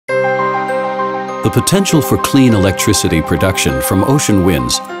The potential for clean electricity production from ocean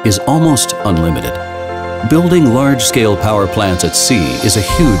winds is almost unlimited. Building large-scale power plants at sea is a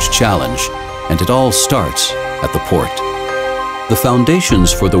huge challenge, and it all starts at the port. The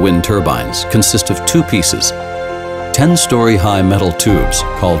foundations for the wind turbines consist of two pieces: 10-story high metal tubes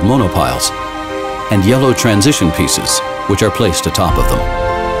called monopiles, and yellow transition pieces, which are placed atop of them.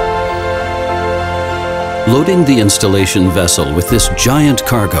 Loading the installation vessel with this giant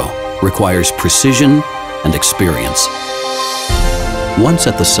cargo requires precision and experience. Once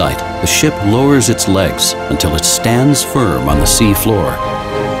at the site, the ship lowers its legs until it stands firm on the sea floor.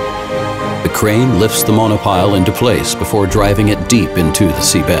 The crane lifts the monopile into place before driving it deep into the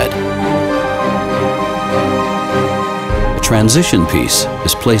seabed. A transition piece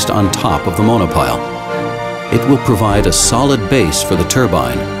is placed on top of the monopile. It will provide a solid base for the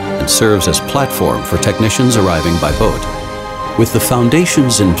turbine and serves as platform for technicians arriving by boat. With the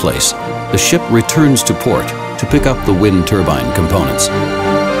foundations in place, the ship returns to port to pick up the wind turbine components.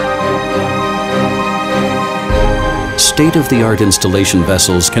 State-of-the-art installation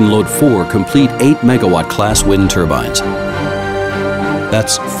vessels can load 4 complete 8-megawatt class wind turbines.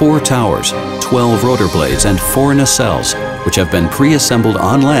 That's 4 towers, 12 rotor blades, and 4 nacelles, which have been pre-assembled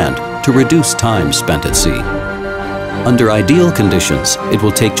on land to reduce time spent at sea. Under ideal conditions, it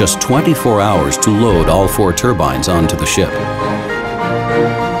will take just 24 hours to load all 4 turbines onto the ship.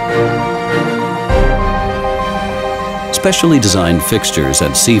 Specially designed fixtures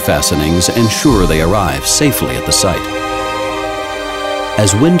and sea fastenings ensure they arrive safely at the site.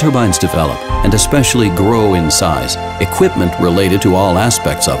 As wind turbines develop, and especially grow in size, equipment related to all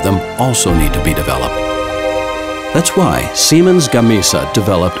aspects of them also need to be developed. That's why Siemens Gamesa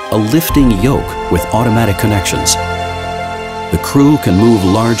developed a lifting yoke with automatic connections. The crew can move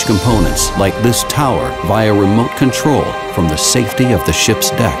large components like this tower via remote control from the safety of the ship's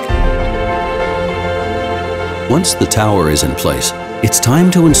deck. Once the tower is in place, it's time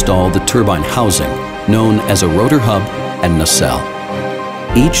to install the turbine housing, known as a rotor hub and nacelle.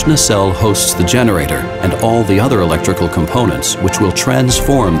 Each nacelle hosts the generator and all the other electrical components which will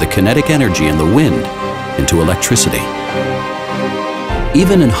transform the kinetic energy in the wind into electricity.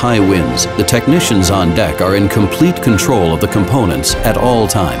 Even in high winds, the technicians on deck are in complete control of the components at all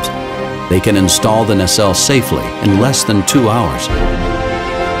times. They can install the nacelle safely in less than 2 hours.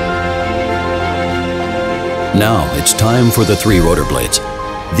 Now it's time for the 3 rotor blades.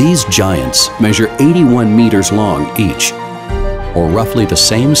 These giants measure 81 meters long each, or roughly the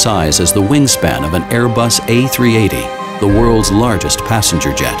same size as the wingspan of an Airbus A380, the world's largest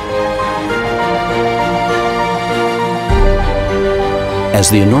passenger jet. As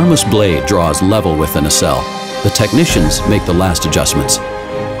the enormous blade draws level with the nacelle, the technicians make the last adjustments.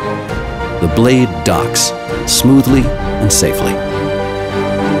 The blade docks smoothly and safely.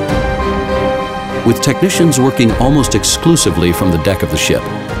 With technicians working almost exclusively from the deck of the ship,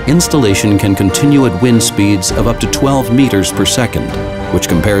 installation can continue at wind speeds of up to 12 meters per second, which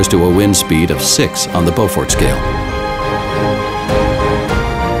compares to a wind speed of 6 on the Beaufort scale.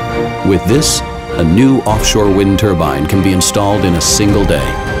 With this, a new offshore wind turbine can be installed in a single day.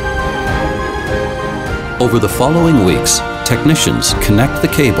 Over the following weeks, technicians connect the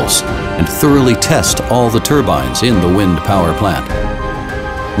cables and thoroughly test all the turbines in the wind power plant.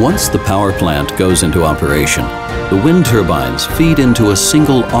 Once the power plant goes into operation, the wind turbines feed into a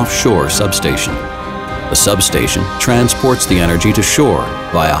single offshore substation. The substation transports the energy to shore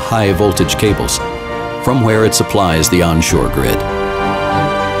via high-voltage cables, from where it supplies the onshore grid.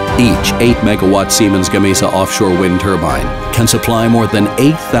 Each 8-megawatt Siemens Gamesa offshore wind turbine can supply more than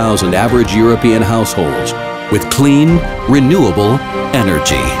 8,000 average European households with clean, renewable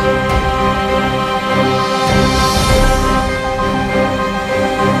energy.